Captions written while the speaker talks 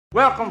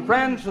Welcome,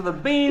 friends, to the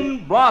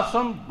Bean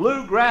Blossom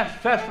Bluegrass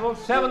Festival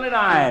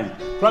 79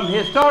 from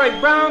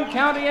historic Brown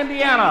County,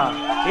 Indiana.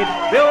 It's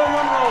Bill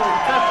Monroe's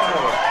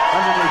festival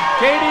under the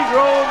shady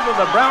groves of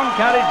the Brown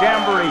County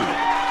Jamboree.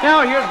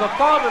 Now here's the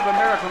father of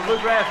American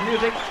bluegrass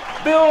music,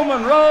 Bill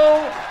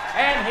Monroe,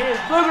 and his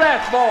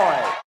Bluegrass Boy.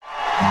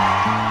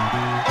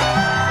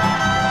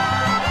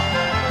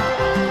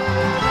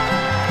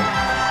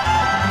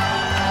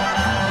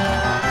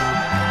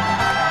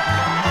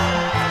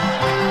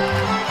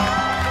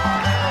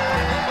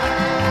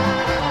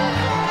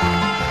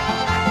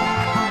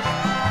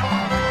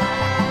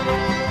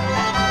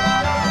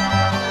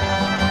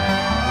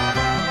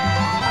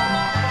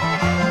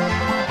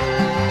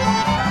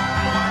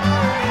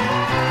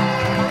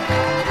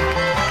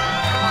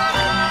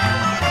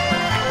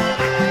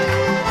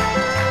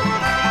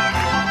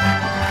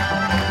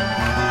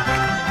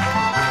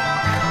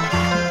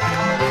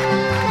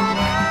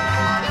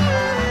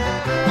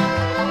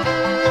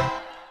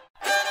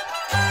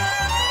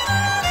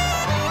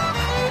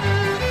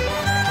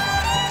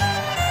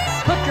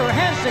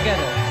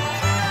 Together.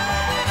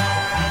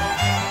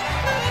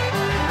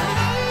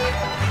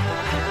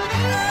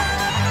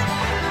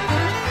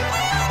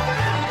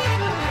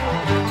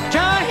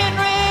 John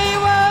Henry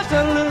was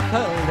a little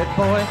colored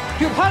boy.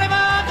 You hold him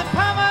on the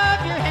palm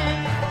of your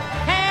hand,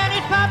 and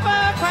his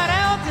papa cried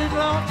out his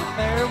lonesome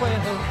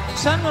farewell.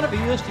 Son, gonna be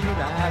a steel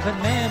driving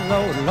man,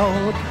 Lord,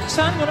 Lord.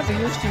 Son, gonna be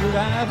a steel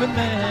driving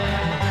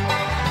man.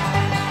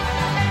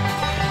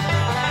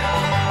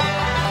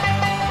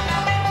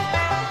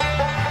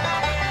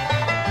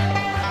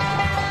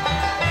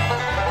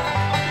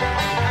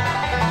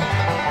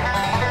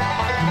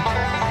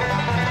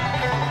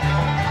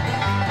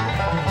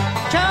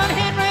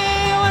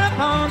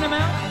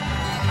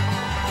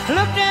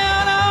 Looked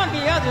down on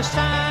the other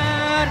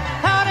side,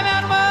 thought a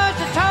man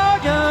was a tall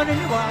John, and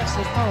he was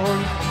his pole.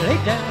 He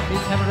laid down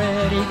his hammer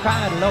and he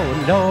cried,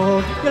 Lord,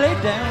 Lord. He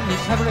laid down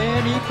his hammer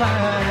and he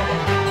cried.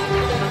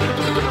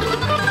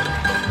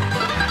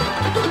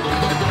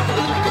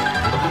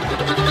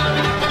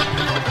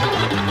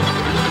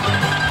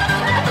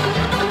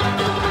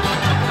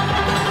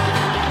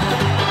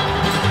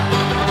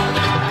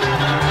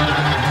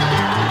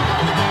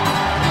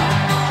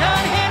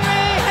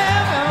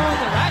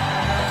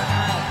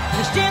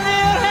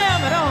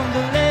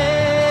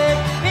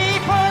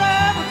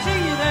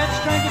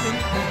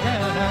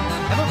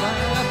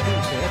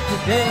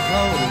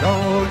 Lord,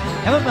 Lord,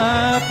 have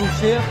my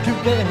footstep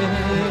today.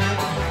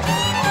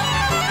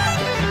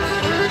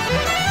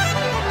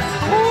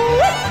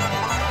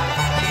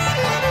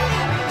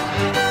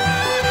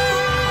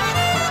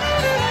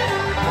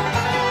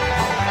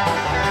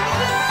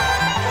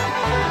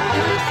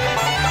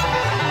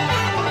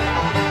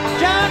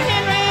 John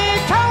Henry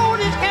told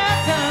his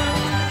captain,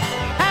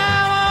 I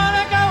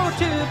wanna go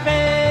to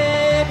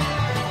bed.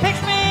 Fix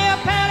me a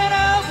pallet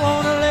of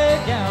wanna lay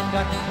down,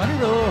 got money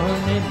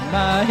rolling in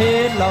my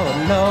head, Lord,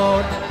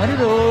 Lord, money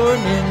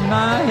rolling in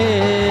my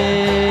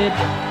head.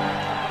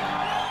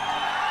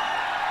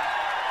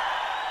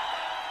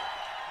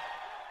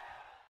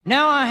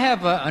 Now I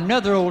have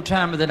another old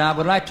timer that I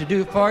would like to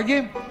do for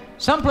you.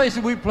 Some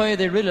places we play,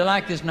 they really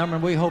like this number,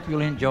 and we hope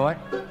you'll enjoy it.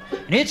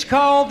 And it's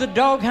called the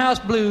Doghouse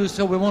Blues,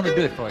 so we want to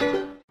do it for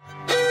you.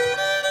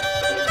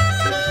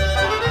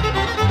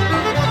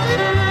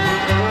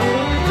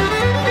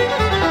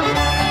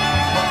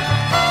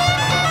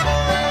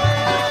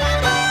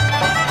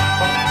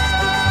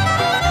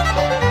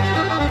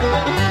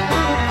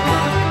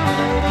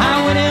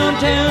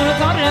 I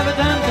thought I'd have a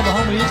time, come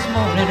home this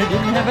morning, I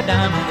didn't have a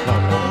dime.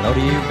 Lord, Lord,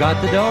 you've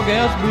got the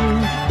doghouse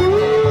blues.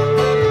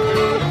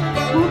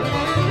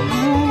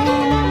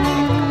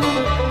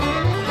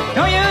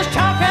 No use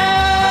talking,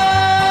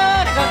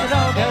 I got the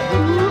doghouse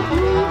blues.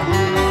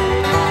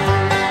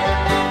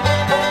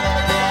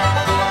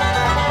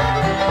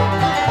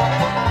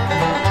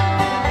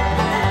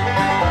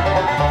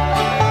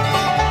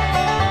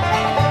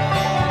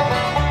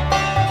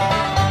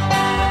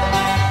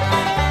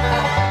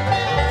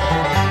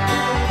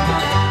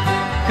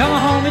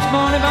 This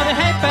morning about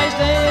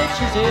 8:30,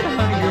 she said,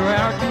 honey, you're an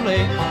hour too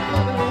late.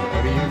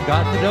 Lord, you've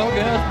got the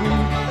doghouse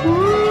blues.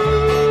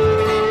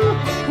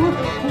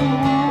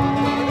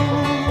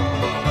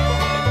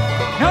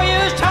 No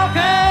use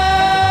talking,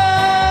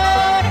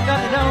 you got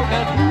the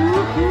doghouse blues.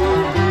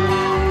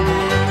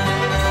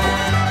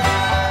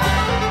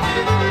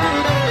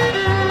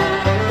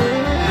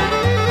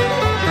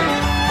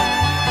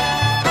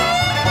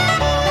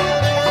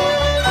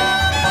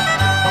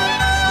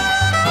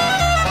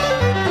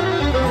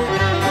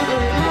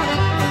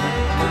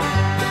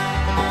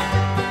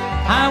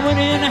 I went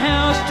in the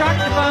house,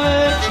 started the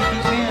fire, she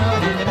keeps me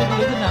out in the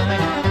middle of the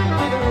night.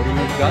 Lord,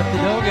 you've got the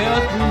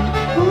doghouse blues.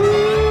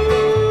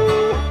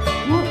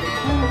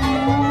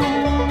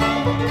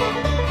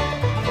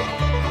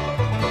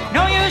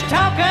 No use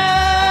talking,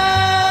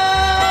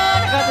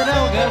 I got the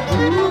doghouse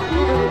blues.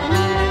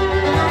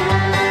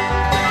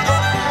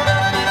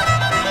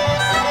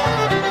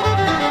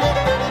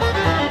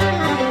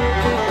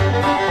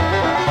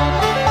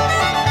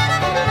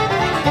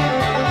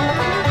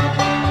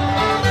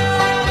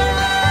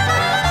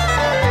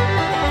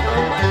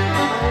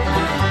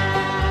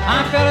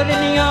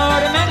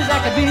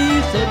 I be,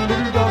 said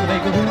little dog,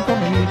 make a room for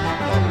me.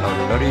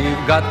 Lordy, Lordy,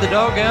 you've got the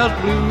doghouse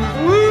blues.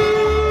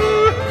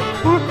 Woo,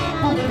 woo,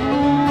 woo,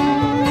 woo.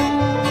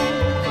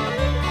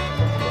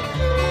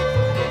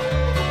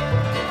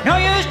 No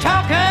use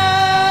talking,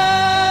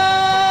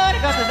 I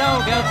got the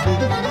doghouse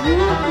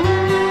blues.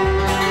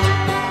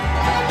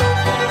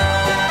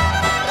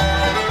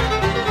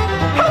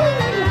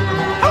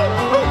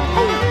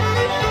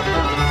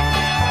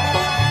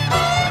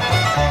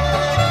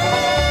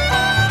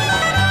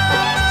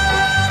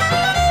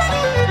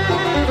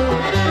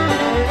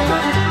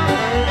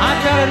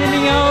 In the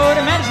yard,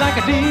 a man's like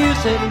a deer,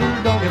 said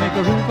little dog, make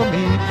a room for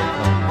me.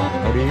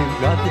 Oh,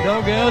 you've got the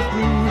doghouse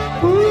blues.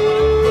 Ooh,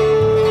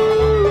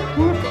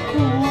 ooh,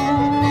 ooh.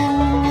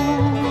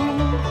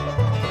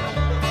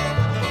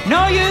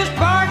 No use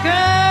barking,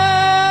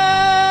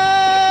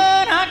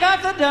 I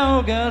got the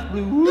doghouse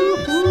blues. Ooh,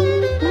 ooh,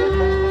 ooh.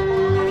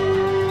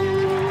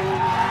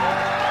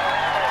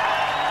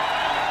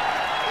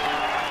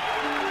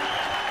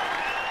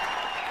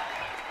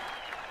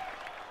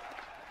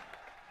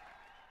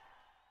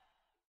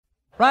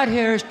 Right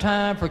here it's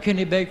time for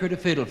Kenny Baker to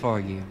fiddle for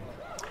you.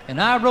 And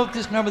I wrote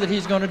this number that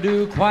he's going to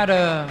do quite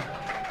a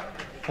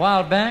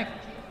while back.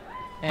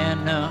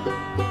 And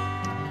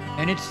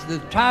it's the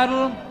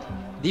title,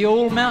 The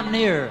Old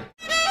Mountaineer.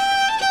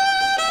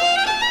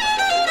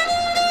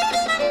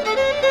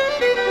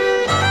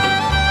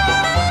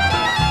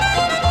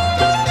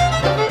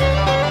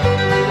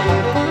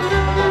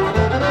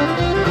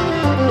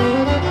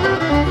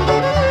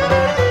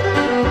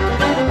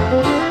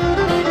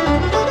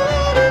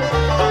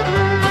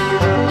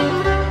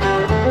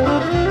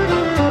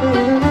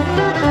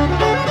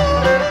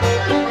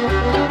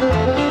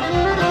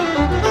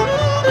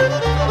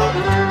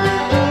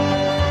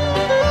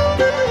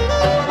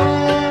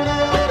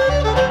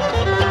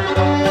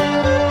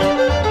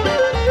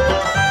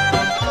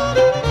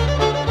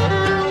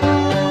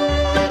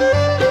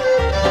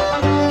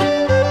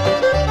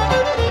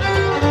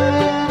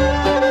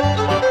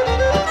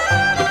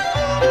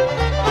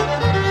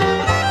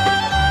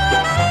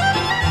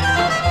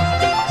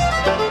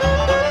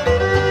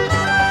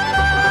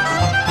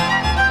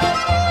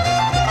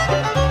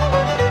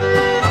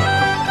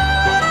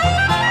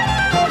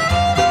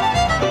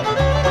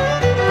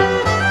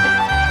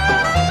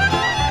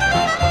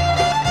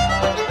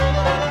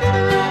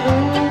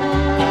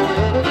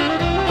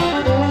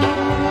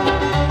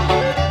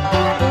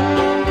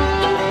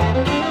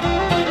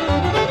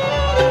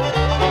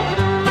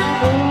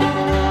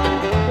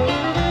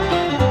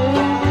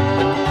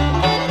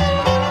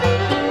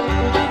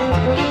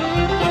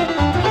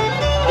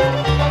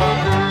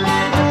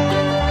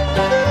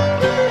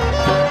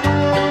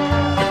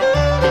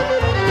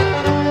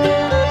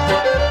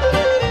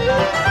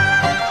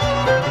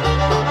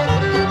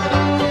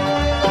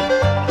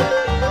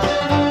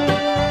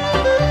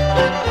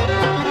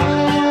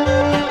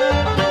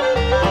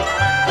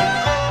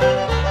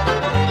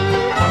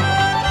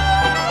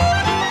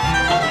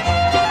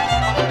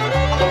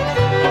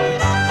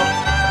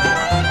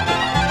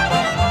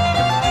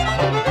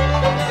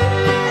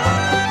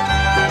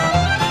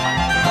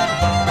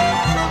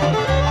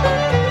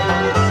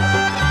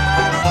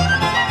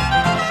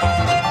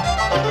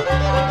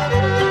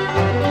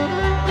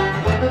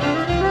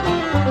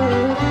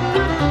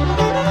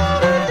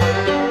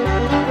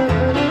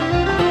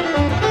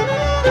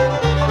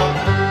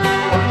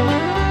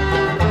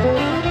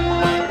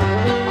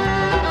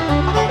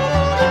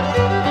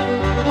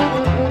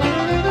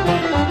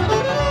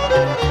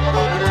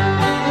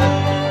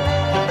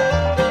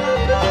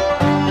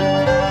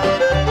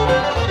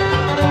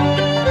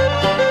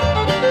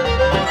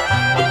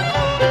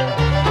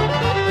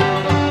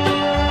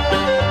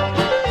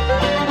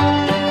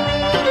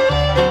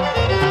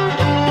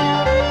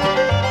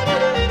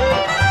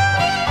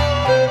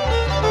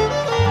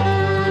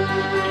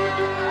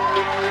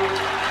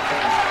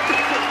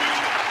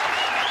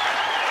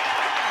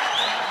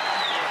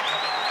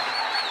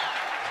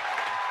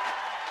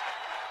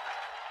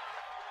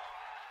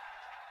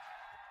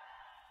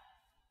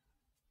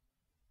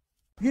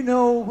 You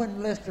know,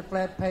 when Lester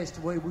Flatt passed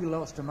away, we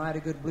lost a mighty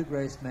good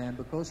bluegrass man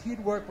because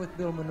he'd worked with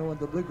Bill Monroe and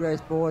the Bluegrass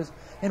Boys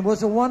and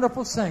was a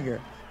wonderful singer,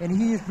 and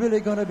he's really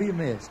going to be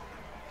missed.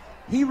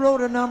 He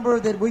wrote a number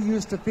that we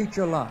used to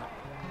feature a lot.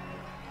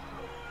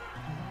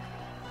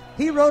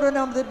 He wrote a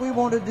number that we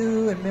want to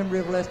do in memory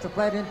of Lester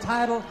Flatt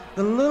entitled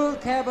The Little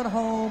Cabin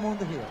Home on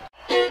the Hill.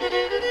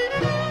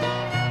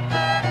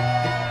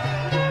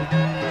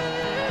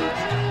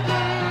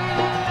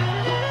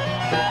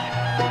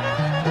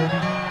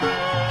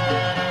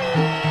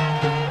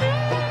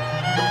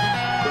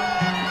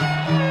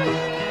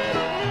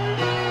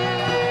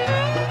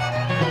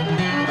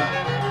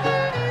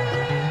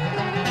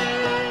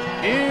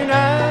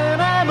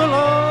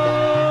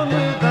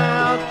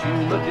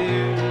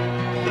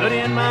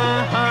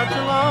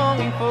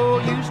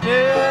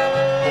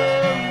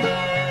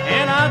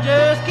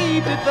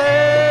 Keep it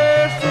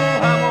there, so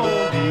I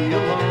won't be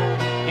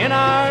alone in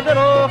our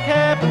little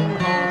cabin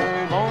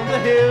home on the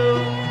hill.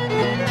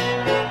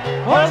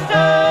 For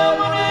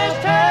someone has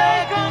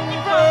taken me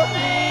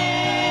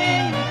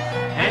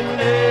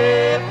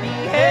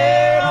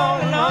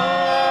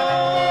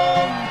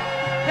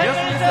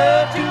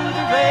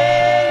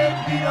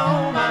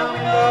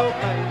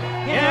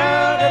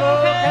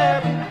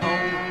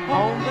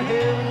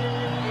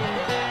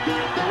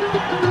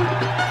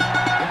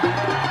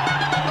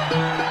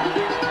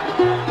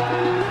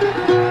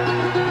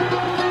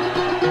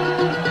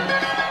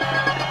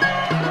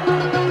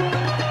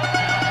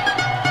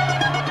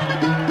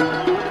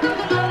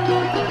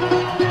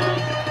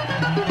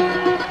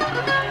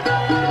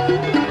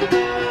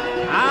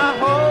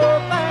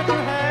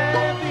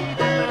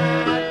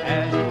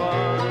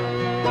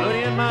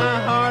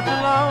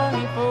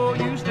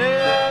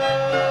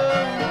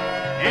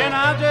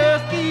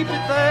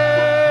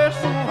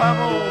I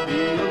won't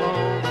be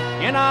alone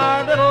in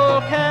our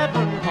little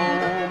cabin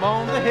home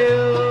on the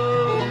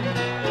hill.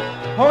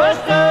 Oh,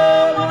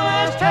 someone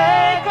has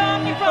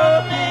taken you from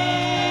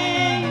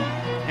me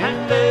and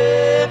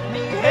left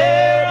me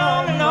here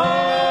all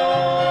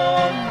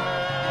alone.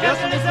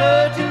 Just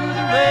listen to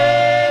the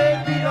rain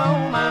beat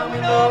on my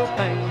window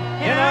pane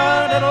in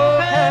our little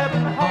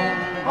cabin home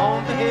on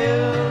the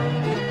hill.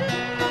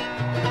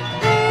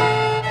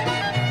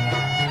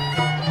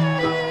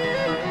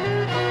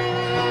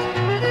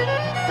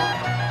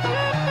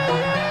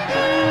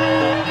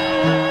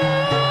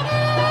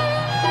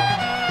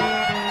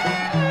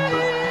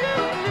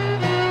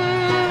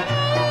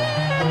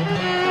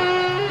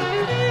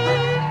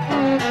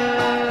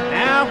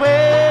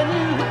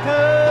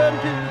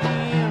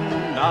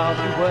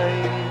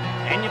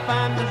 And you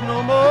find there's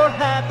no more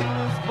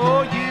happiness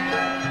for you,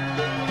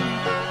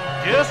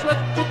 just let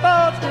your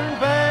thoughts turn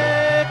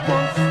back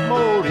once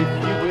more, if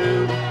you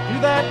will, to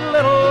that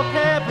little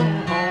cabin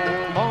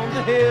home on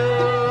the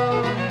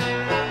hill.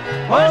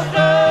 Oh,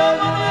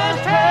 someone has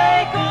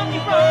taken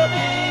you from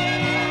me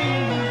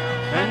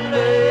and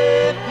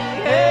left me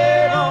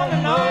here all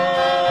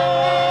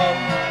alone.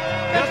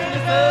 Just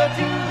listen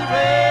to the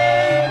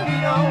rain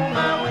beat on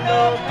my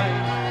window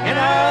pane in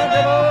our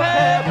little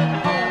cabin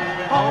home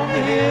on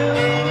the hill.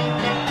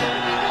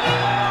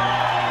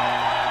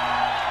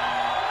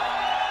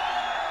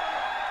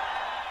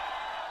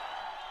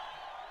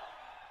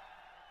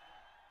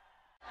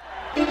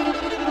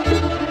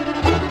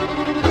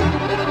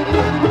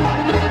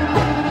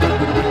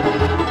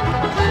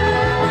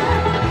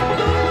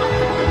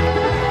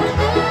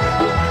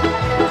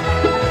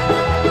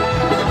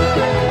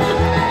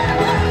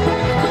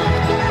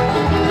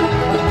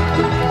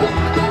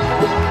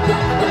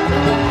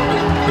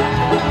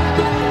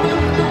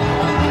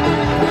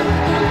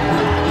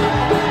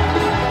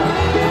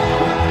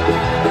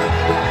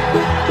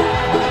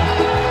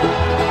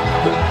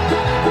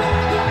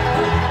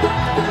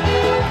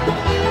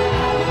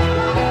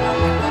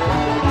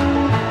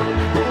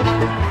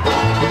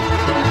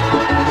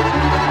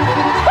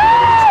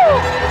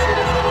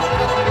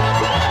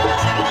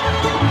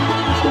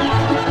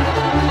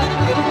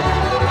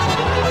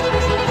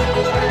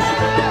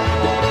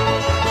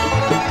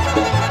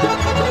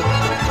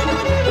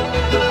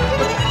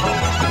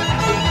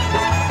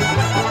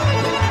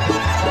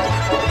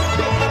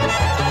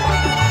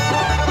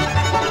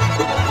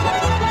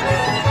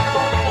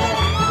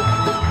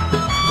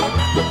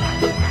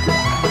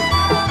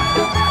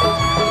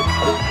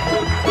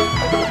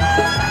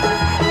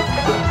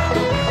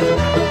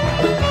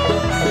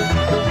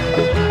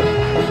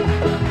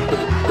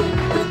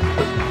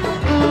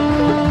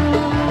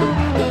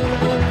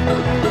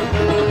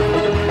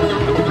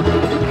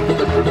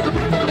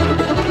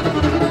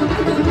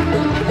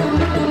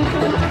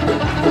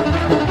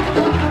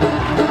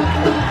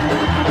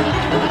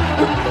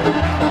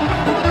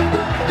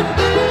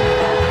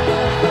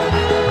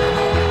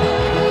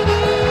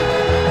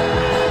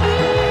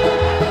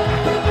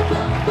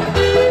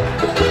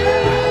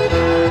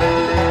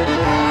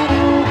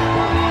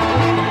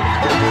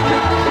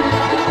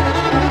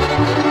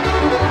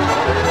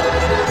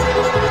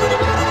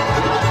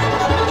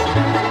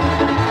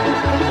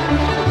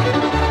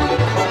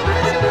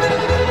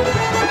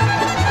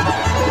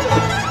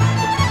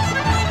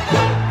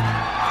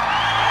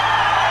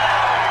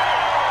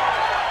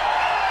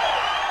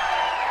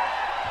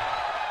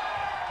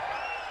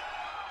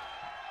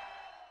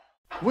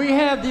 We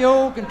have the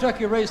old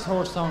Kentucky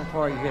racehorse song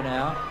for you here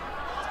now.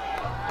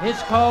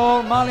 It's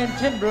called Molly and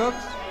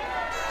Tenbrooks.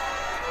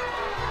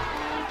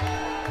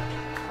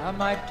 I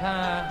might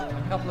tie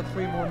a couple of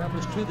three more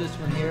numbers to this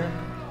one here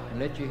and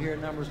let you hear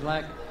numbers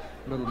like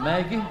Little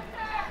Maggie,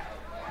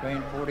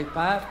 Train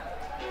 45,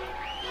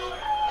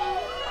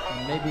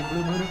 and maybe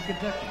Blue Moon of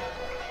Kentucky.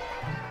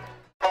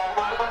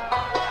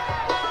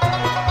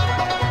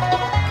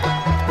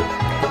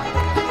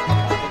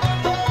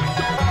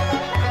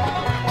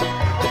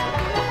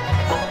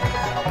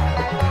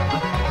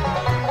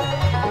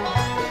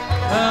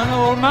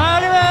 Old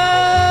mighty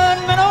run,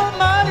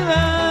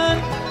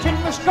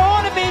 Tenbrooks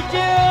gonna beat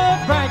you,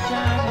 bright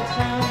shining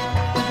sun,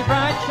 to the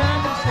bright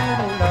shining sun,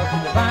 oh love, to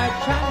the bright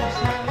shining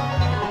sun.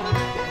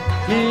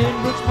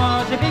 Tenbrooks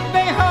was a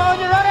big horse,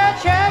 he run out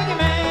shaggy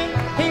man,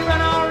 he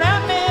run all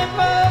around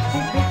Memphis, he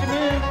beat the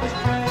Memphis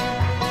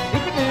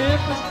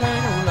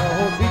train, oh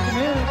Lord, beat the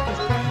Memphis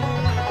train.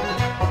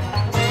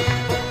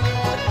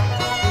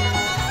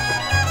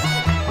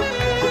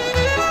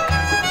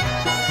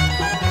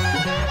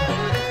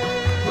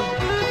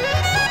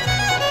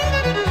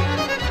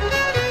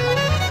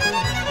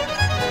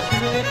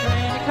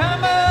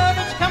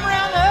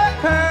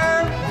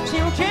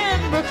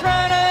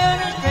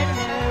 Running, straight and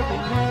every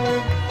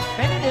nerve,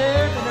 bending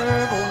every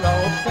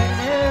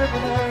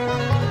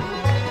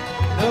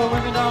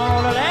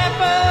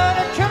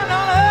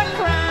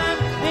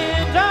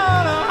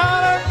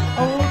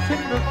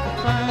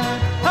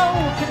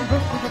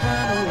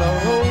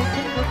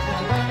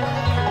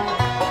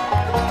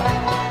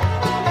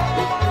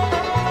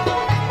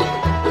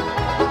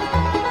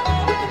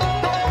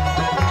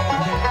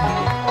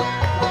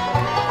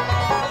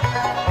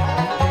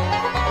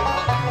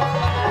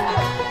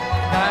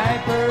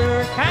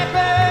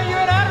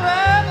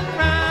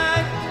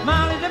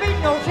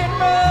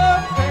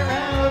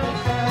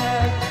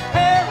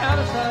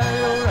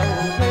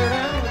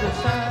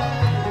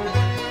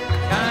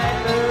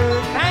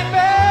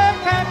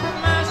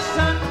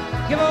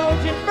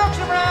Tenbrooks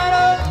are right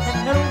up in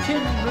that old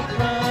Tenbrooks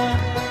run.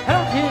 That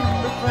old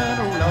Tenbrooks run,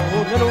 oh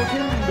Lord, that old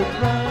Tenbrooks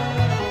run.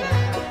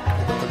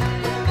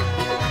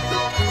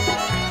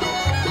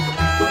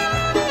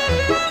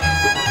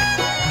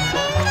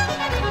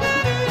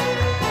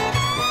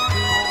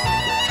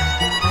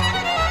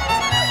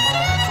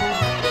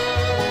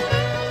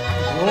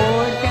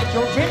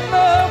 Your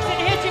Tenbrooks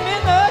and hit him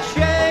in the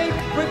shade.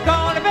 We're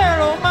gonna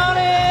barrel money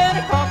and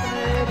a coffin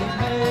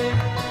ready-made.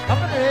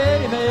 Coffin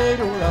ready-made,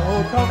 oh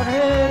Lord, coffin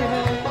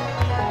ready-made.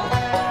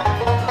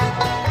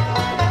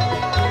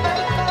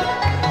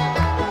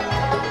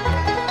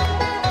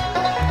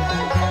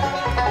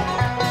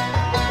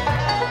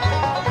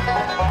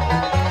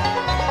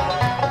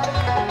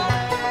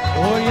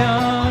 Oh, you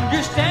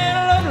understand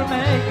a little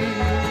Maggie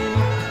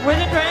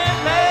with a grand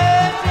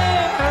glass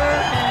in her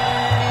hand.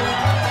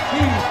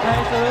 She's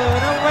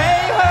passing away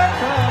her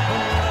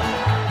trouble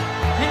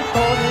and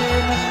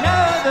courting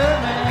another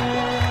man.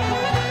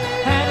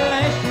 At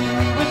last she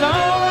was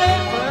only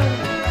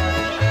playing,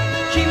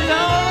 she was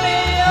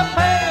only a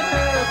playing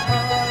her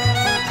part.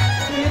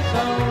 It's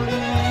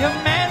only a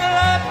man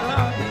like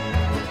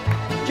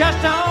Blondie,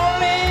 just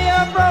only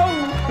a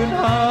broken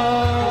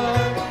heart.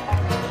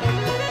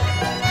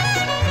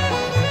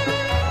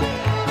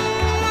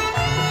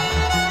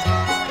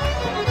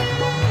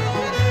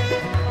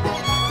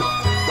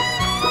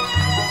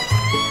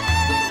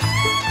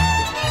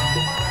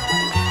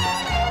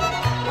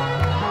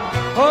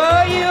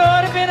 Oh, you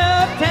ought to have been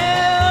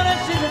uptown and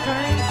see the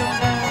train come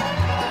down.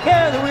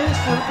 Hear the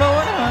whistle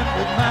blowing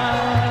 100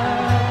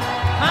 miles.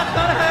 I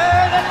thought I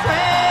heard the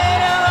train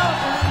out on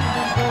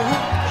Sunday go.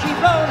 She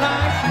blowed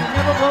like she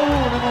never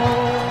blowed no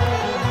more.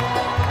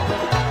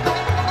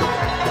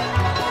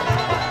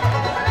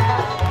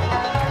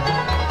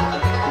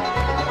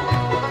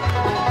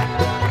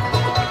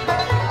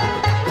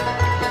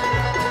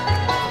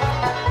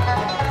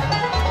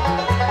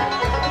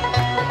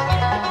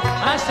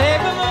 I say,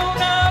 the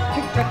moon up,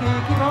 Kentucky,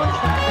 keep on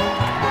shining.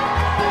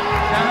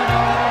 Shine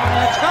on,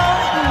 let's go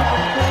through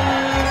the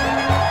day.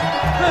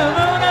 The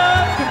moon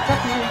up,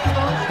 Kentucky, keep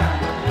on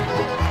shining.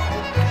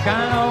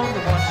 Shine on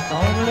the one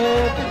storm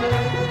left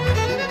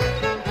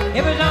today.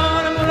 It was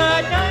on a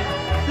moonlight night,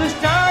 the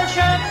stars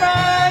shine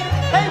bright.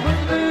 They was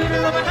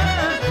moving on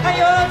behind, I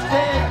just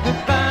said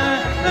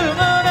goodbye. The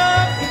moon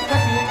up,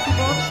 Kentucky, keep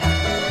on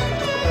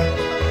shining.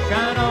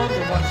 Shine on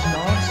the one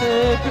storm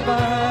said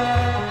goodbye.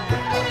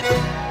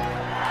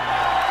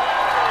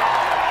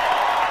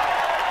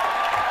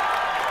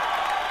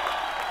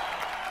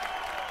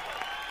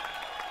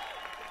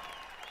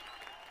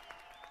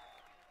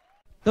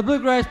 The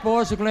Bluegrass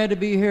Boys are glad to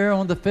be here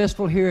on the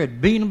festival here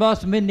at Bean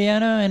Blossom,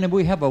 Indiana, and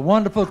we have a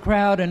wonderful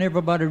crowd, and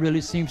everybody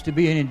really seems to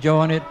be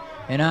enjoying it,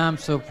 and I'm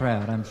so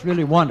proud. It's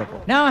really wonderful.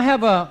 Now I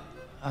have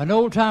an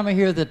old-timer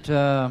here that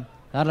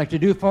I'd like to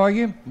do for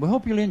you. We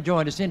hope you'll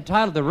enjoy it. It's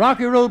entitled The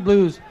Rocky Road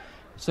Blues,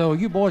 so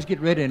you boys get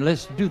ready, and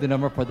let's do the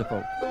number for the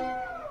folks.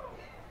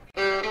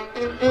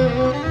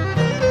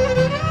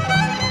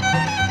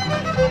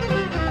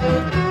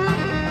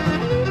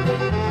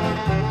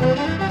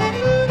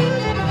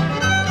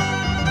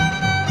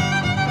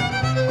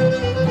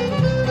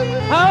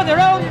 How the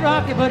road is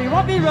rocky, but he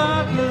won't be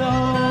rocky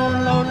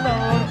alone, Lord,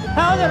 Lord.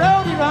 How the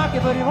road is rocky,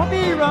 but he won't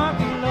be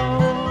rocky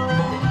alone.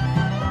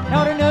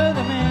 Not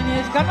another man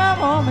has got my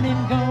woman in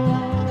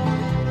gone.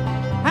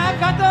 I've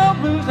got the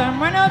blues, I'm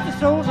wearing out the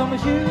soles on my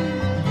shoes.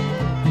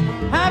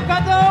 I've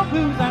got the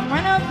blues, I'm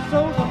wearing out the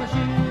soles on my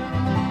shoes.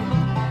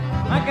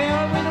 My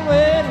gal with the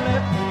wet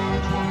left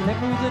foot, she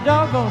left me with the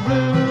doggone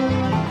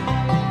blues.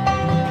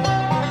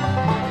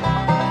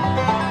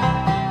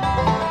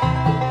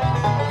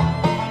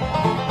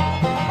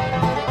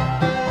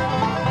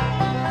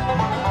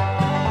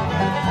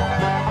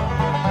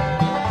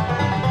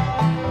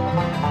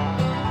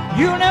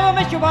 You'll never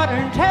miss your water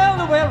until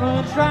the well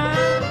runs dry.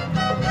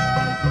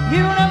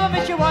 You'll never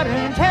miss your water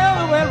until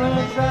the well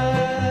runs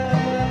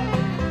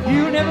dry.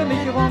 You'll never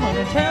miss your woman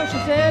until she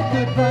said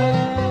goodbye.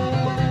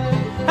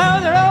 How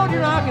the road is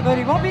rocky, but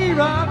it won't be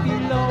rocky,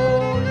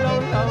 Lord,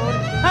 Lord, Lord.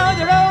 How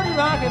the road is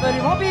rocky, but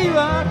it won't be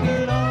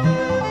rocky,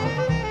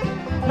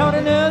 Lord. Not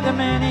another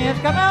man has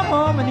got my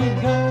woman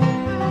in gold.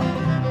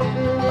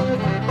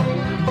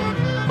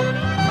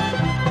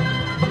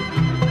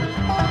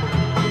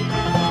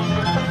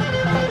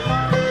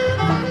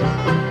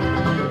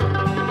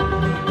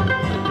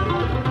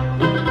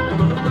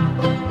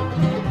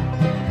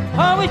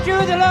 I wish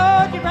to the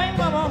Lord you'd bring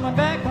my woman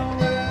back home.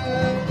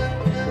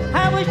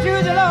 I wish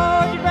to the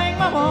Lord you'd bring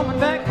my woman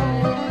back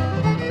home.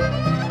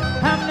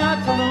 I'm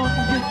not so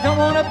lonesome, just don't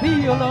want to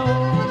be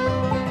alone.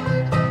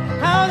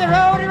 How the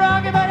road is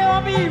rocky, but it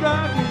won't be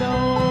rocky,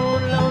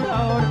 Lord, Lord,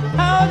 Lord.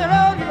 How the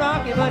road is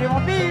rocky, but it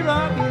won't be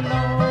rocky,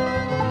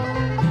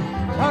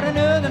 Lord. Not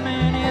another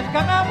man has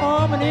got my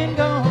woman in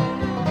gone.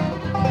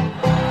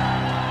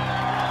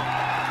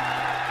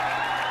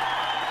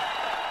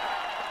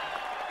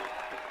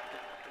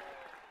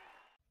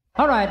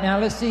 All right, now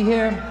let's see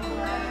here.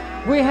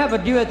 We have a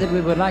duet that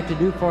we would like to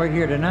do for you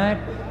here tonight.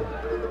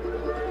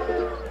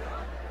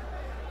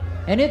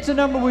 And it's a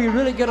number we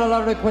really get a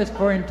lot of requests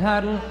for,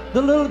 entitled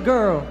The Little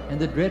Girl and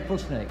the Dreadful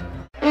Snake.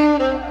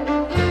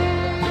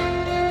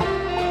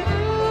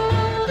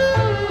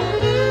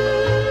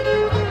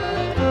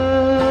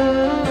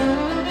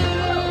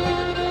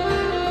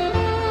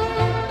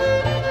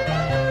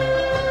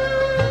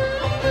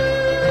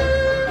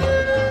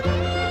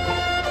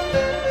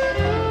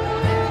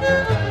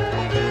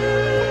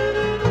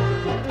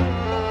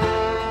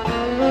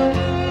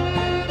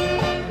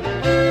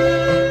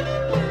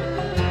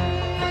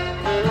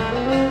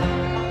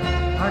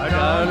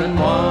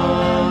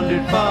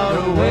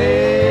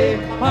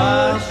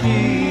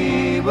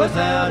 Was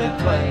out at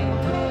play,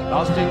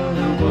 lost in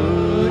the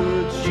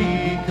woods.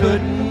 She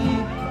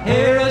couldn't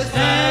hear a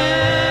sound.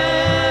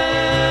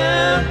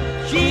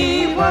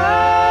 She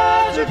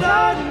was a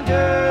darling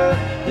girl,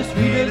 the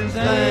sweetest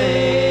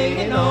thing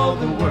in all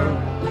the world.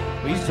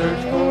 We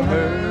searched for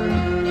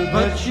her,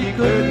 but she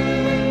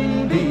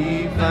couldn't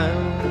be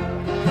found.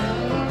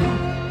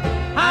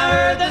 I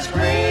heard the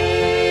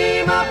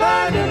scream of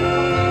her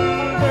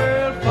little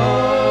girl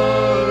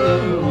far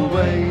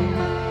away.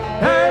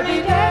 Heard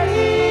the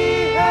daddy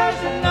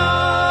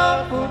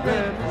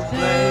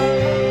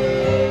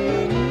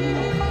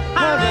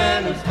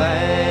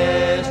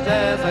fast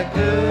as I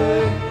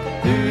could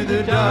through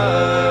the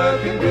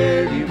dark and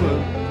dreary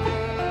wood,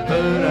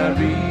 but I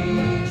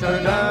reached our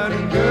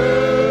darling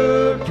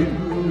girl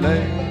too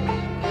late.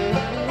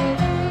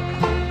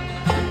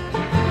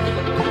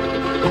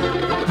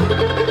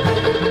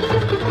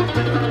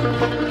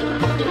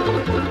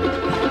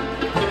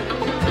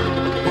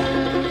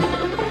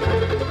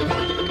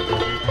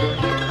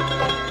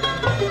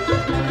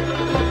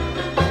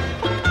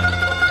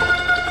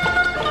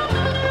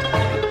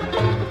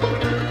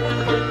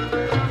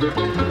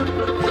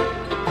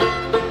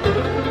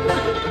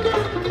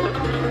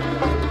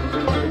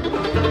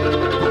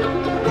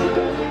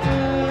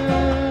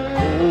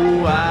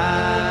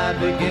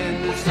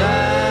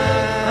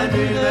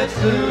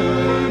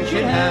 Soon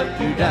she'd have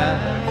to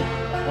die,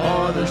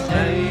 for the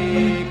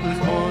snake was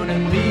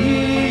warning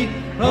me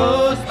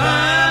close by.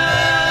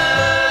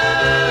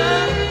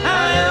 I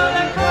held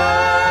her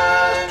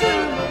close to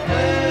my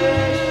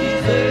face. She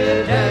said,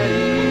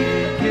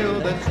 Daddy, kill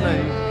that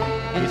snake.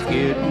 It's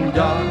getting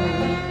dark.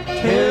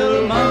 Tell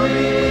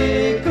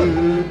Mommy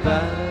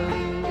goodbye.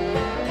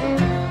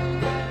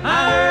 I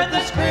heard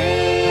the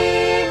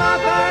scream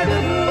of her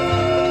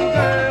little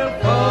girl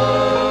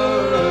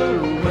far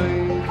away.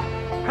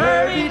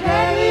 Hurry,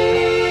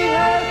 Daddy,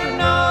 has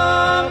an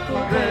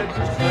awful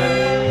dreadful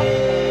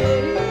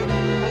snake.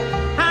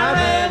 I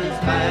ran as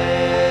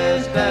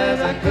fast as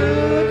I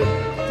could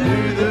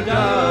through the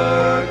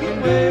dark and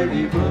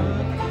weary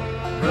wood,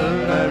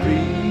 but I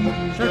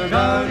reached her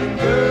darling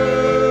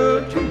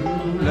girl too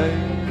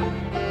late.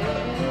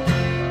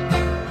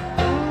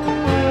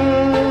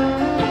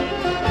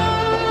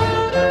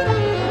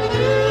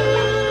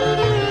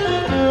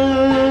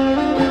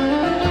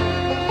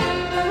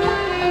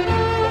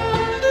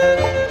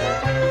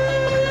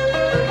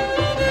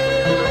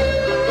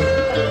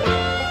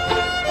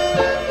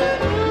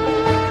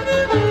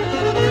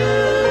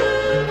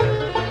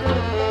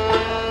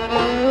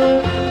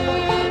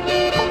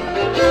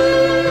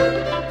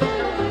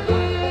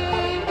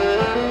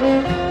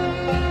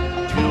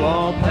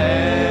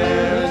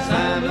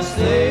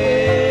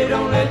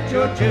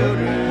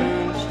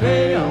 Children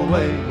stray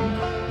away.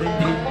 They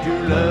need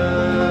your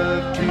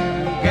love to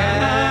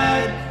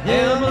guide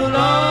them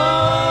along.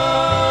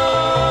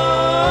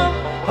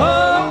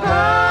 Oh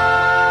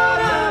God,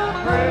 I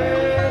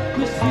pray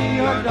we see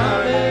our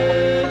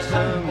darling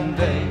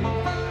someday.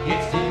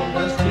 It seems I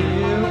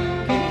still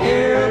can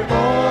hear her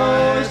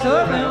voice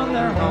around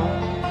their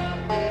home.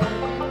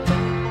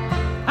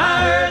 I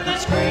heard the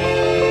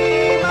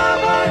scream of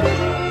our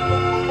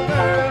little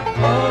girl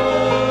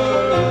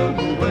far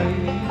away.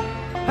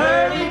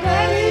 Hurry,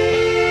 Daddy,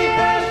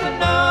 there's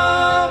an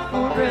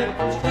awful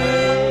dreadful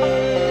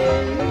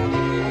snake.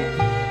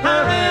 I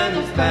ran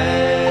as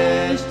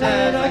fast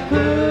as I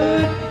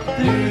could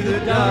through the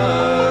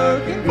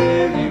dark and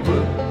dreary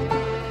wood,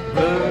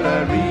 but I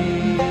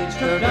reached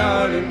her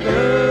darling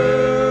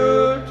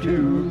girl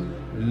too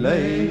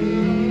late.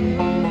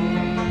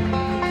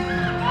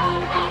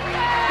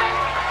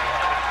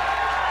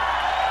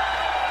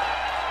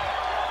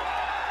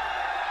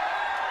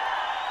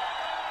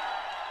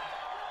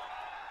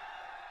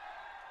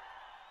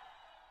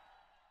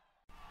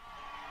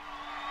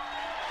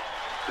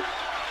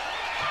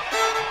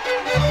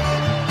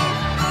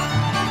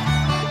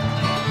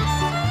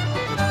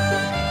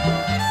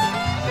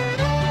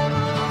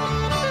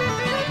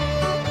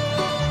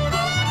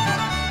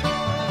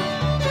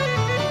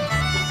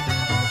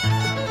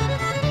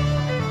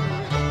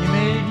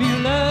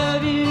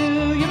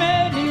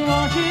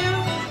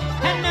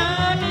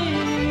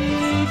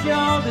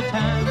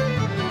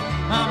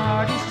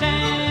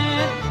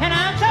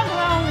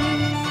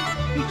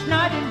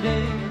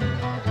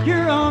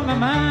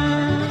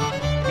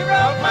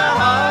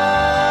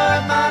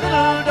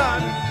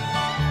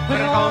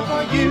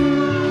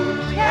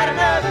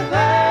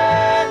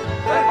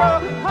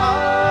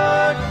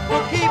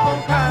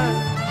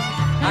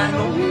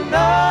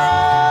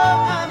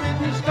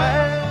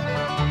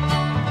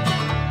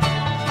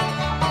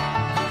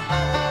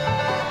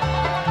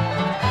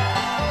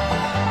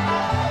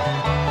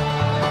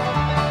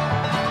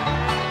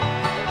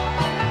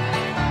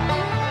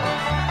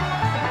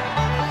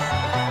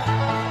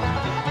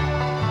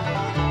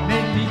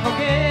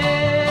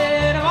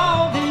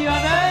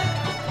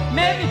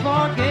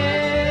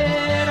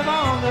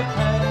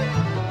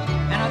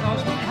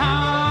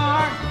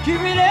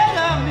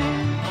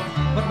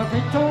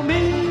 told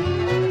me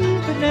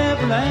but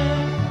never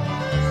land.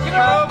 You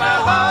broke my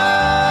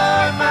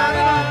heart, my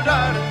little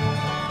darling.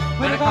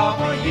 When I called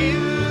for you,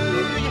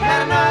 you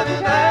had another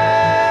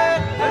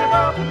there. With a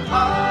broken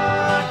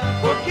heart,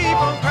 will keep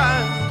on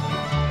crying.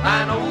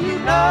 I know you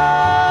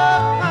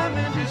know I'm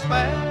in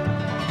despair.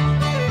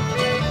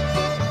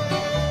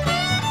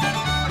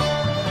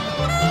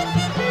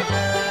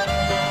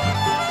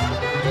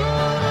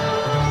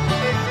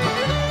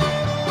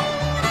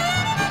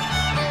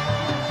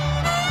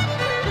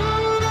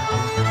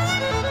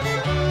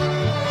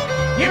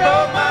 You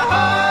broke my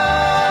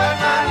heart,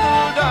 my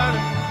little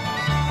darling.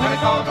 When I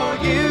called for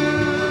you,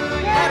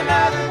 you had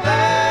another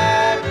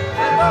there.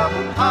 That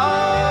broken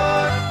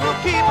heart will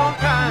keep on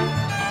crying.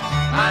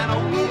 I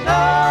know you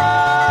know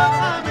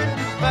I'm in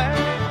despair.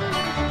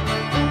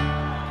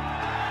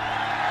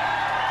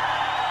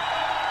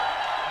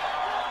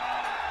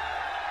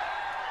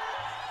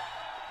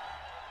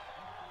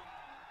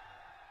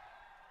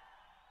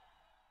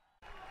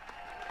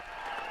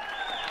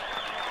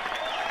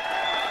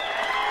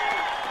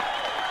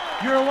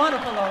 You're a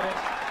wonderful artist.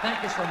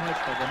 Thank you so much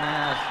for the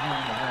nice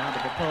round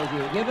of applause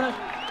you've given us.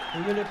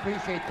 We really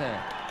appreciate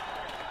that.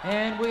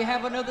 And we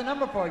have another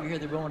number for you here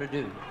that we want to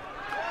do.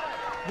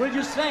 Will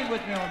you sing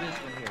with me on this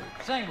one here?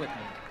 Sing with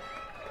me.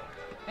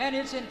 And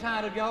it's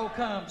entitled Y'all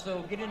Come,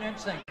 so get in there and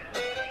sing.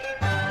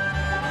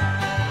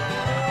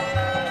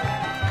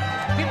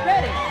 Get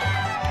ready.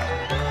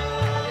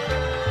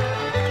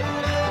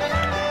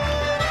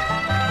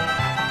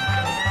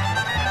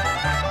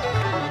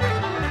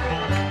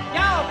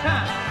 Y'all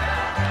come.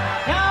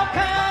 Y'all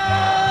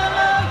come.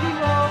 Oh, you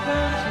all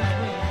come since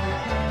when you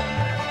come.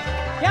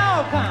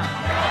 Y'all come.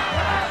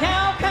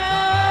 Y'all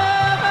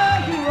come. Oh,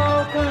 you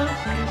all come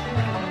since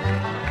when.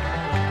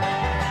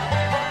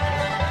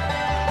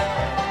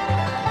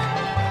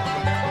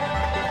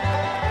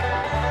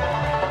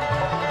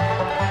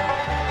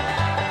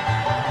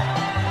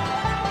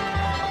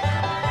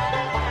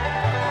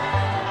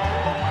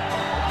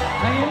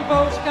 Young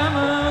folks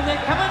coming,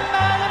 they're coming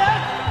by the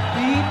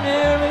dozen, eating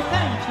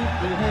everything to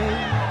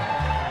behave.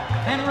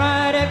 And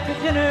right after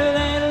dinner,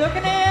 they're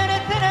looking at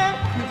it thinner.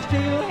 You can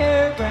still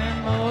hear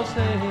Grandma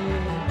say,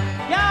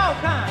 y'all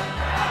come,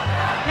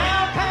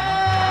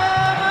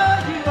 oh,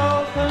 you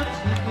all come,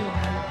 see when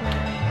you can.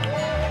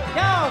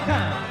 Y'all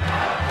come,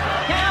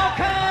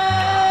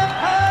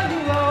 oh,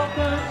 you all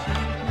come, see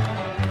when you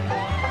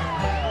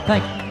can.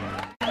 Thank you.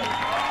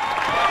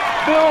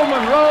 Bill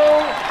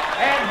Monroe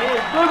and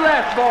his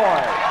Bluegrass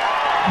Boys.